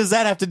fuck does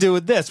that have to do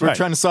with this? We're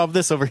trying to solve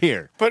this over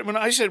here. But when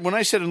I said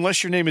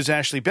unless your name is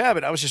Ashley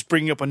Babbitt, I was just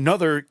bringing up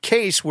another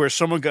case where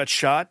someone got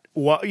shot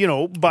by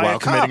a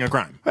cop. Committing a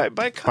crime. Right,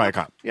 by a cop. By a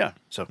cop. Yeah.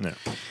 So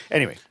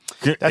anyway,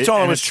 that's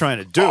all I was trying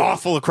to do.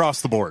 Awful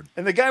across the board.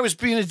 And the guy was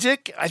being a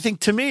dick, I think,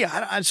 to me.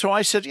 So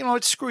I said,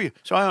 screw you.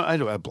 So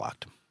I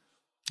blocked him.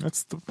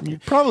 You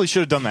probably should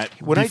have done that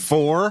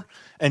before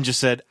and just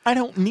said, I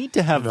don't need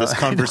to have this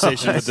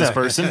conversation with this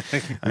person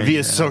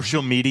via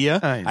social media.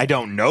 I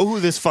don't know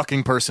who this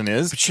fucking person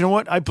is. But you know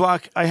what?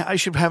 I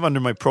should have under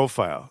my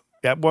profile.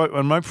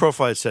 On my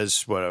profile, it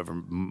says whatever,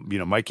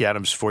 Mike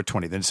Adams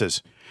 420. Then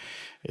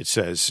it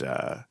says,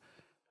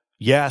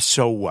 yeah,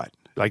 so what?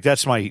 Like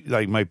that's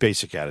my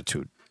basic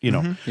attitude,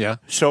 Yeah.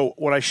 So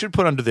what I should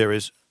put under there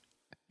is,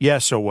 yeah,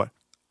 so what?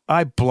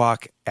 I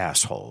block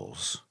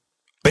assholes.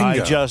 Bingo. I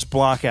just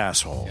block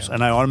assholes.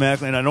 And I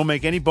don't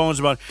make any bones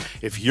about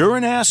if you're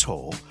an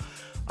asshole,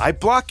 I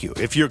block you.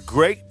 If you're a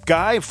great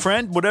guy,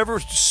 friend,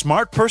 whatever,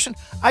 smart person,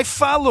 I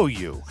follow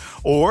you.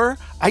 Or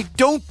I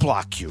don't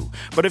block you.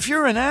 But if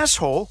you're an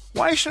asshole,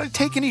 why should I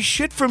take any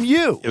shit from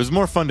you? It was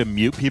more fun to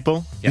mute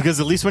people because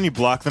at least when you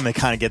block them, they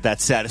kind of get that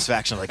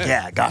satisfaction like,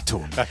 yeah, I got to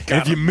them.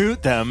 And if you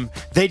mute them,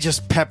 they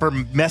just pepper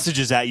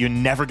messages at you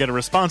and never get a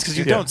response because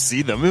you don't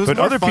see them. It was But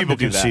more other fun people to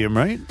do can that. see them,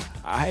 right?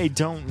 I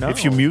don't know.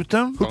 If you mute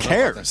them? Who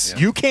cares?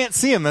 You can't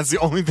see them. That's the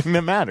only thing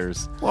that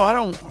matters. Well, I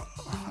don't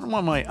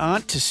want my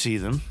aunt to see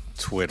them.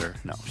 Twitter.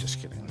 No, just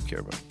kidding. I don't care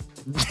about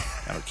it.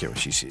 I don't care what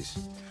she sees.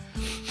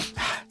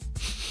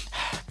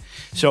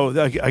 So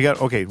I got,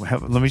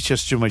 let me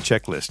just do my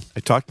checklist. I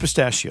talked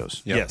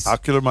pistachios. Yep. Yes.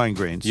 Ocular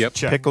migraines. Yep.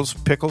 Check. Pickles.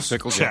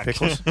 Check.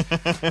 Pickles.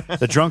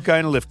 The drunk guy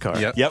in a lift car.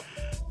 Yep. Yep.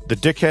 The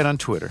dickhead on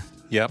Twitter.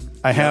 Yep.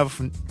 I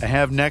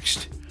have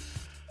next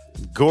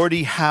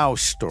Gordie Howe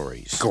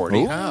stories.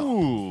 Gordie Howe.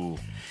 Ooh.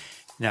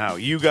 Now,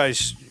 you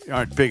guys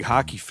aren't big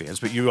hockey fans,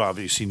 but you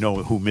obviously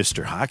know who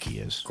Mr. Hockey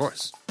is. Of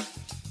course.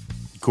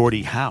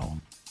 Gordie Howe.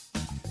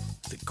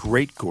 The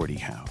great Gordie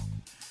Howe.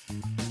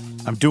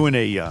 I'm doing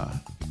a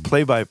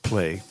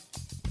play-by-play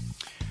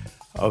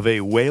of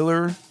a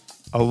Whaler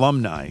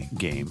alumni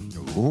game.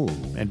 Ooh.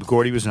 And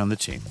Gordie was on the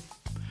team.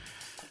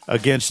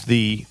 Against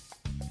the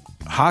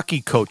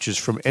hockey coaches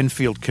from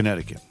Enfield,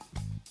 Connecticut.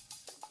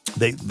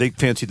 They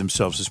fancied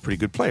themselves as pretty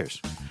good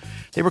players.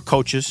 They were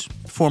coaches,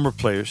 former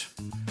players.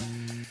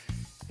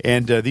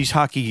 And these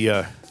hockey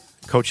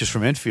coaches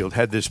from Enfield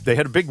they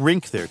had a big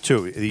rink there,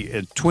 too.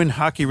 The twin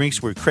hockey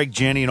rinks where Craig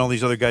Janney and all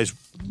these other guys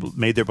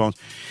made their bones.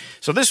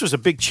 So this was a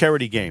big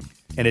charity game.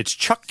 And it's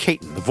Chuck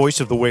Caton, the voice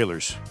of the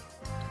Whalers.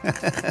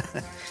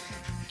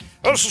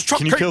 This is Chuck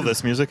Can you kill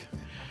this music?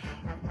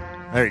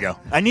 There you go.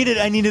 I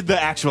needed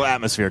the actual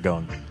atmosphere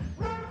going.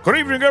 Good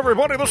evening,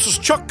 everybody. This is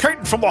Chuck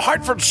Caton from the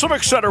Hartford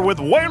Civic Center with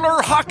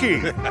Whaler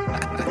Hockey.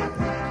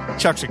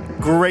 Chuck's a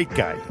great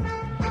guy.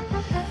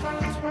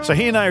 So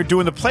he and I are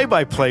doing the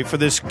play-by-play for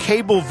this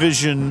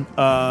Cablevision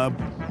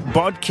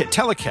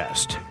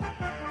telecast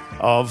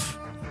of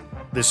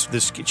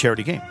this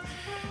charity game.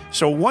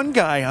 So one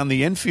guy on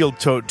the Enfield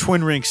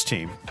Twin Rinks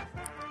team,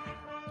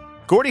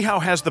 Gordie Howe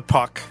has the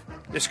puck.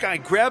 This guy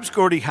grabs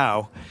Gordie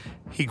Howe.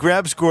 He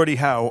grabs Gordie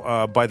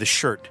Howe by the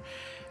shirt,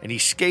 and he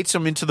skates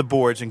him into the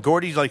boards. And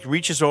Gordie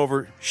reaches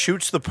over,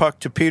 shoots the puck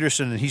to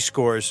Peterson, and he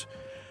scores.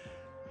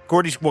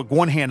 Gordie's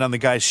one hand on the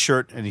guy's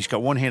shirt, and he's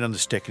got one hand on the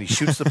stick, and he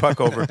shoots the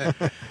puck over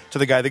to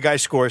the guy. The guy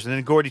scores, and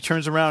then Gordie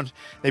turns around.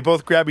 They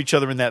both grab each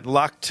other in that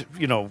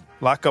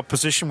lock-up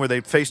position where they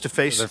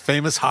face-to-face. The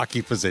famous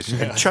hockey position.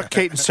 And Chuck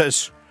Caton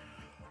says,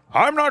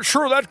 I'm not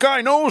sure that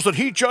guy knows that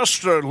he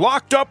just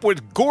locked up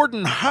with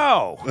Gordon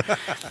Howe.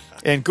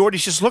 And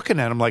Gordie's just looking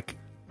at him like,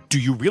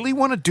 do you really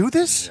want to do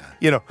this?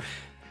 Yeah.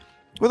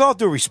 With all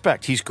due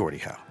respect, he's Gordie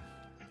Howe.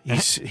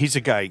 He's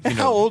a guy.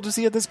 How old is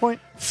he at this point?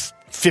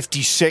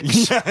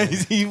 56. Yeah,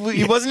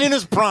 he wasn't in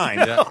his prime.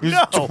 He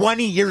was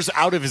 20 years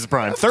out of his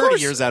prime, 30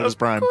 years out of his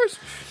prime. Of course.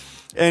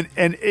 And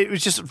it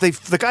was just,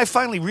 the guy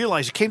finally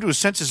realized, he came to his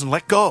senses and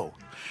let go.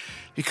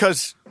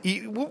 Because,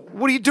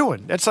 what are you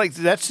doing? That's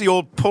the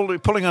old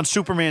pulling on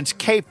Superman's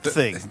cape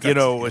thing,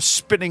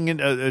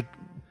 spitting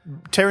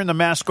tearing the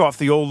mask off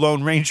the old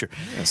Lone Ranger.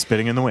 Yeah,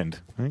 spitting in the wind.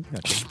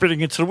 Spitting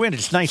into the wind.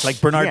 It's nice,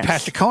 like Bernard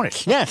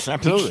Pastakonis. Yes,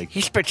 absolutely.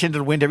 He spits into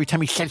the wind every time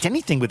he says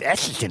anything with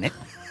S's in it.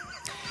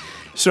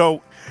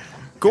 So,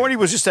 Gordie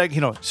was just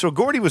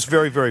Gordie was a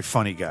very, very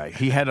funny guy.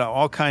 He had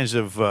all kinds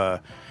of,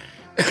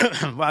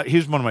 he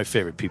was one of my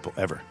favorite people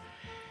ever.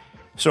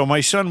 So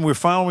my son, we're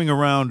following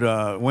around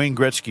Wayne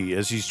Gretzky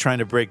as he's trying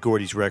to break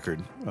Gordie's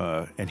record,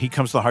 and he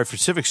comes to the Hartford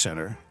Civic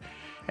Center.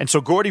 And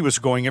so Gordie was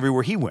going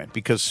everywhere he went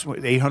because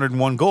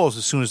 801 goals,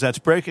 as soon as that's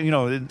breaking,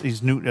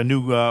 he's a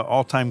new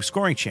all-time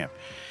scoring champ.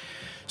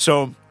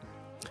 So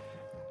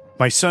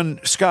my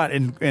son, Scott,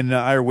 and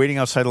I are waiting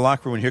outside the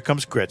locker room, and here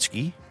comes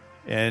Gretzky.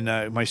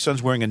 And my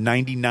son's wearing a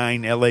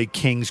 99 L.A.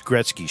 Kings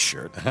Gretzky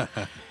shirt.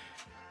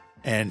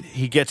 And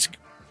he gets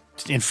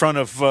in front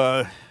of,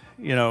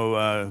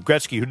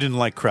 Gretzky, who didn't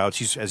like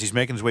crowds. As he's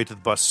making his way to the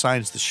bus,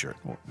 signs the shirt.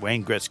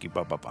 Wayne Gretzky,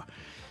 blah, blah, blah.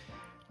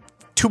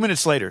 2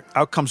 minutes later,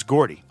 out comes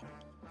Gordie.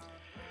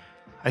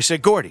 I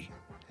said, Gordie,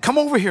 come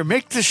over here.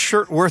 Make this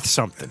shirt worth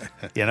something.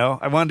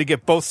 I wanted to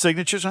get both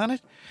signatures on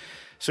it.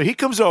 So he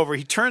comes over.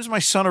 He turns my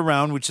son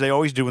around, which they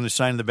always do when they're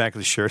signing the back of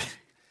the shirt.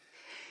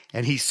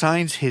 And he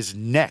signs his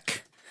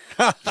neck.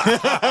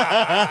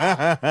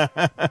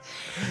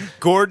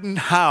 Gordon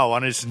Howe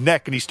on his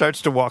neck, and he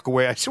starts to walk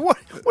away. I said, what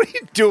are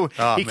you doing?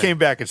 He came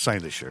back and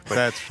signed the shirt. But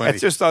that's funny. I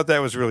just thought that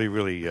was really,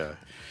 really,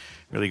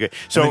 really good.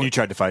 So and then you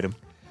tried to fight him.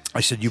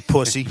 I said, you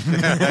pussy.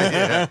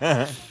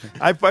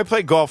 I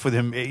played golf with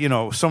him,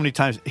 so many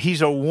times.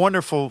 He's a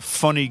wonderful,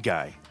 funny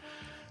guy.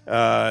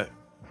 I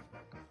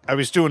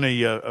was doing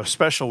a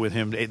special with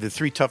him, the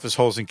 3 toughest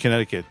holes in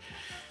Connecticut.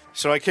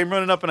 So I came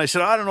running up and I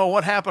said, I don't know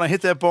what happened. I hit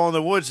that ball in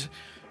the woods.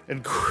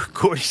 And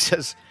Gordie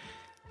says,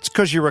 it's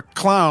because you're a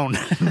clown.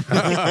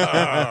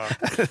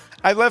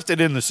 I left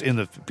it in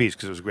the piece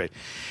because it was great.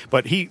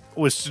 But he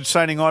was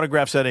signing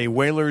autographs at a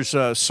Whalers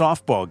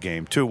softball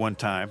game, too, one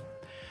time.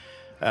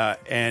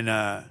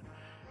 And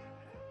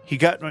he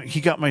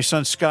got my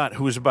son Scott,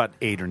 who was about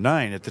 8 or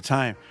 9 at the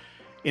time,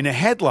 in a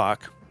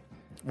headlock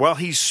while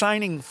he's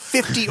signing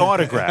 50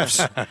 autographs,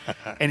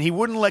 and he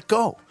wouldn't let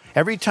go.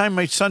 Every time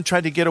my son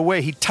tried to get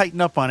away, he'd tighten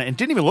up on it and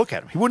didn't even look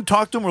at him. He wouldn't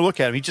talk to him or look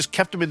at him. He just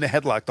kept him in the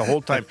headlock the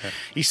whole time.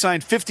 He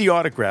signed 50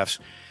 autographs.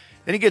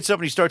 Then he gets up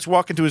and he starts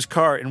walking to his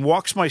car and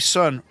walks my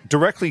son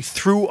directly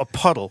through a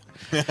puddle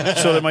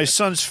so that my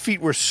son's feet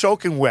were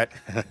soaking wet.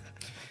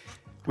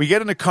 We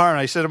get in the car and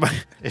I said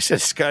to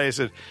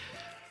Scott,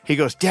 he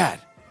goes, Dad,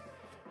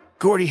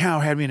 Gordie Howe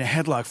had me in a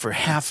headlock for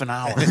half an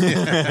hour.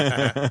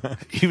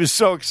 He was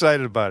so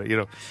excited about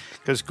it,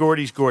 because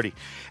Gordie's Gordie.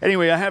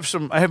 Anyway, I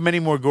have many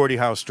more Gordie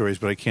Howe stories,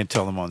 but I can't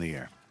tell them on the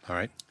air. All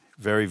right.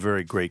 Very,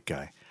 very great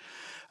guy.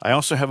 I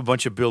also have a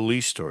bunch of Bill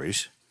Lee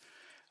stories,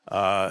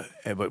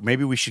 but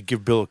maybe we should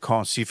give Bill a call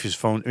and see if his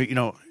phone.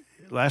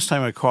 Last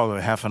time I called him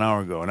an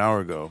hour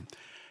ago,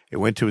 it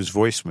went to his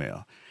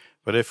voicemail.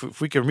 But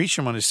if we can reach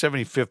him on his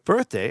 75th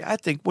birthday, I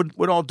think,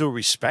 with all due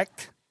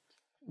respect,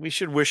 we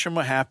should wish him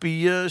a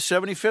happy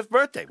 75th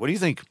birthday. What do you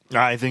think?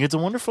 I think it's a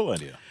wonderful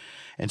idea.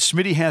 And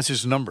Smitty has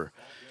his number.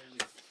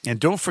 And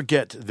don't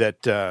forget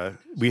that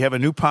we have a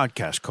new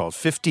podcast called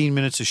 15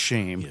 Minutes of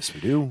Shame. Yes, we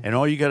do. And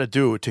all you got to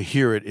do to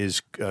hear it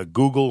is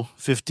Google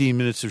 15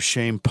 Minutes of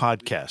Shame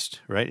podcast,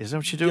 right? Is that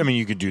what you do? I mean,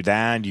 you could do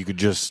that. You could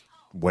just,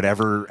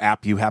 whatever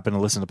app you happen to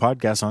listen to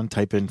podcasts on,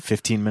 type in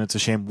 15 Minutes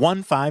of Shame.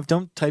 15.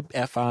 Don't type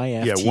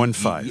F-I-F-T-E. Yeah, 15.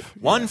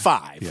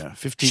 15. Yeah,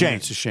 15 shame.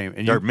 Minutes of Shame.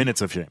 And or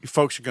minutes of shame. You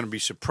folks are going to be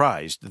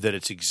surprised that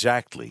it's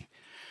exactly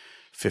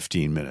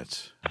 15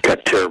 minutes.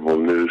 Got terrible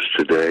news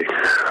today.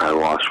 I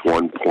lost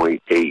 1.8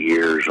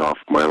 years off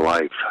my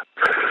life.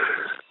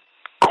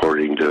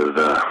 According to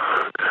the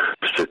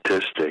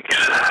statistics,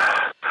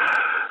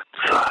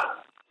 it's the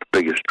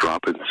biggest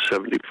drop in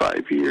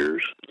 75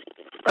 years.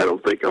 I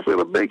don't think I'm going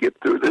to make it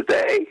through the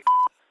day.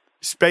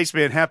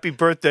 Spaceman, happy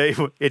birthday.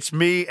 It's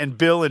me and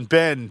Bill and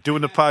Ben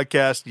doing the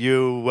podcast.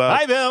 You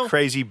Hi, Bill.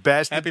 Crazy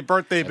bastard. Happy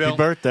birthday, Bill. Happy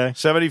birthday.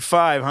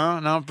 75, huh?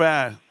 Not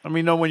bad. Let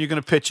me know when you're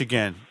going to pitch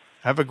again.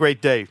 Have a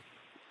great day.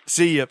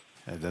 See ya.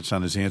 That's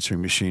on his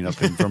answering machine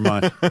up in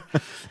Vermont.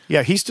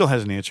 Yeah, he still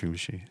has an answering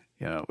machine,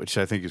 which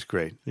I think is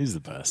great. He's the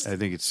best. I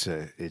think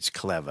it's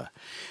clever.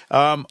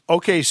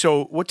 Okay,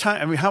 so what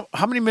time? I mean,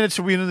 how many minutes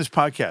are we into this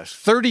podcast?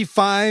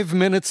 35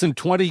 minutes and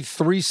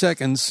 23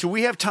 seconds. Do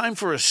we have time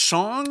for a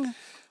song?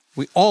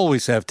 We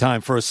always have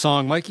time for a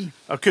song, Mikey.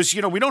 Because,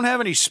 we don't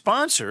have any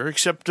sponsor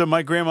except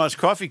my grandma's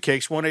coffee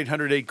cakes,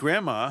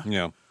 1-800-8-GRANDMA.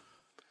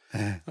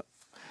 Yeah.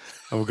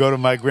 We'll go to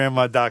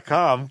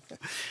mygrandma.com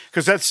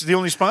because that's the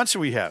only sponsor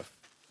we have.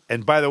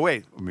 And by the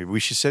way, maybe we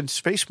should send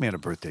Spaceman a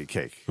birthday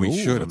cake. We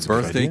should. A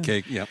birthday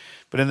cake, yeah.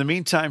 But in the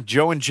meantime,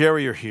 Joe and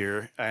Jerry are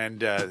here.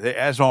 And they,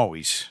 as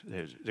always,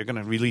 they're going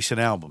to release an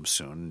album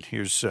soon.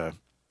 Here's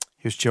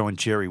Joe and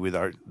Jerry with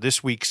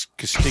this week's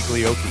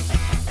Castiglioke.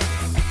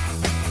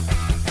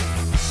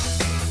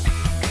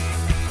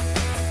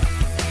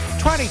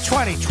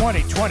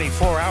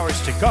 24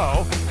 hours to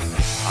go.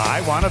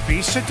 I want to be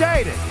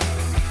sedated.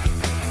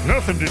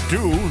 Nothing to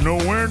do,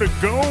 nowhere to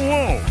go.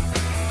 Whoa.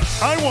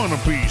 I want to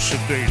be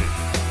sedated.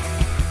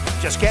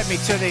 Just get me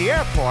to the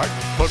airport,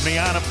 put me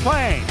on a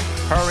plane.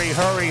 Hurry,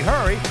 hurry,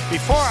 hurry,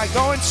 before I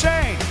go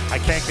insane. I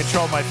can't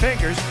control my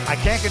fingers, I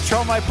can't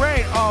control my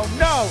brain. Oh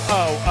no,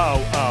 oh,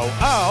 oh, oh,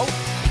 oh.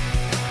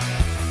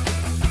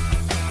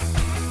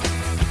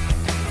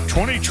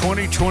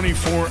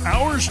 24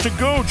 hours to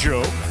go,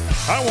 Joe.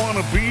 I want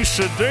to be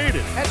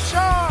sedated. At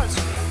Shaw's.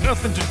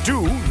 Nothing to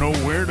do,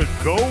 nowhere to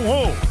go.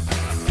 Whoa.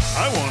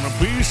 I want to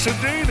be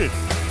sedated.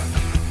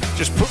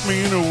 Just put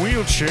me in a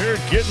wheelchair,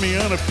 get me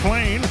on a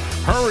plane.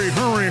 Hurry,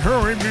 hurry,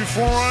 hurry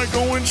before I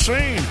go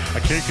insane. I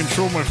can't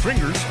control my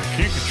fingers, I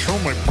can't control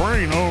my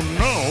brain. Oh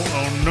no,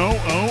 oh no,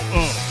 oh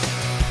oh.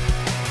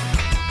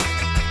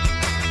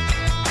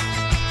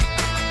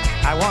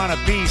 I want to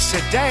be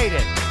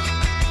sedated.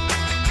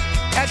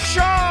 At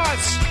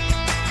Shaw's.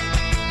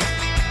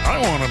 I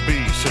want to be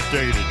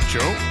sedated,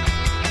 Joe.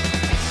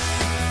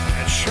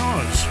 At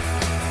Shaw's.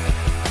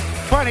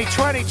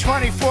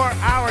 24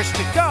 hours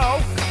to go.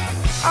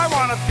 I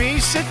want to be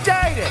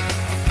sedated.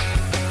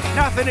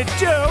 Nothing to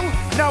do,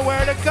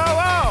 nowhere to go.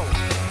 Oh,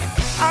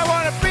 I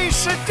want to be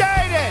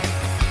sedated.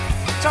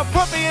 So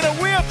put me in a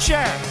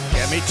wheelchair.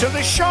 Get me to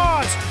the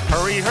Shaw's.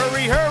 Hurry,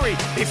 hurry, hurry,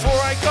 before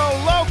I go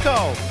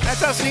loco. That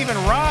doesn't even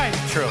rhyme,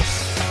 true.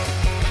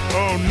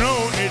 Oh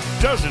no, it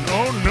doesn't.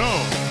 Oh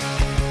no.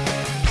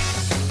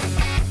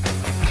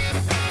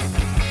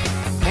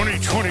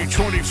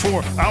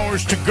 24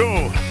 hours to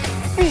go.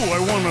 Ooh, I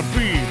want to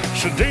be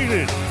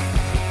sedated.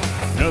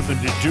 Nothing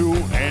to do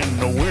and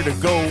nowhere to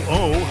go.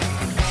 Oh,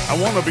 I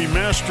want to be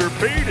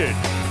masturbated.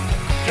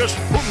 Just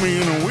put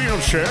me in a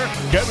wheelchair.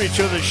 Get me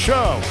to the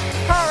show.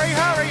 Hurry,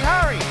 hurry,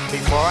 hurry,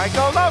 before I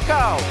go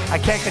loco. I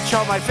can't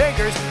control my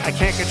fingers. I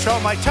can't control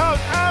my toes.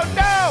 Oh,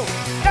 no,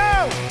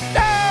 no,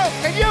 no.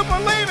 Can you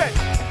believe it?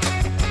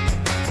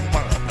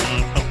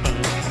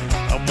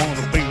 I want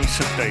to be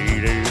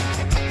sedated.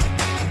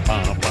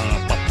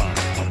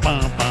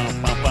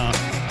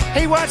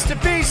 He wants to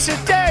be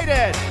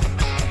sedated.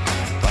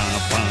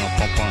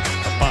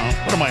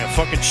 What am I, a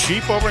fucking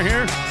sheep over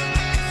here?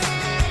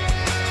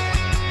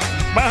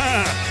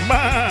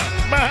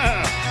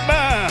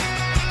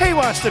 He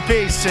wants to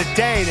be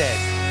sedated.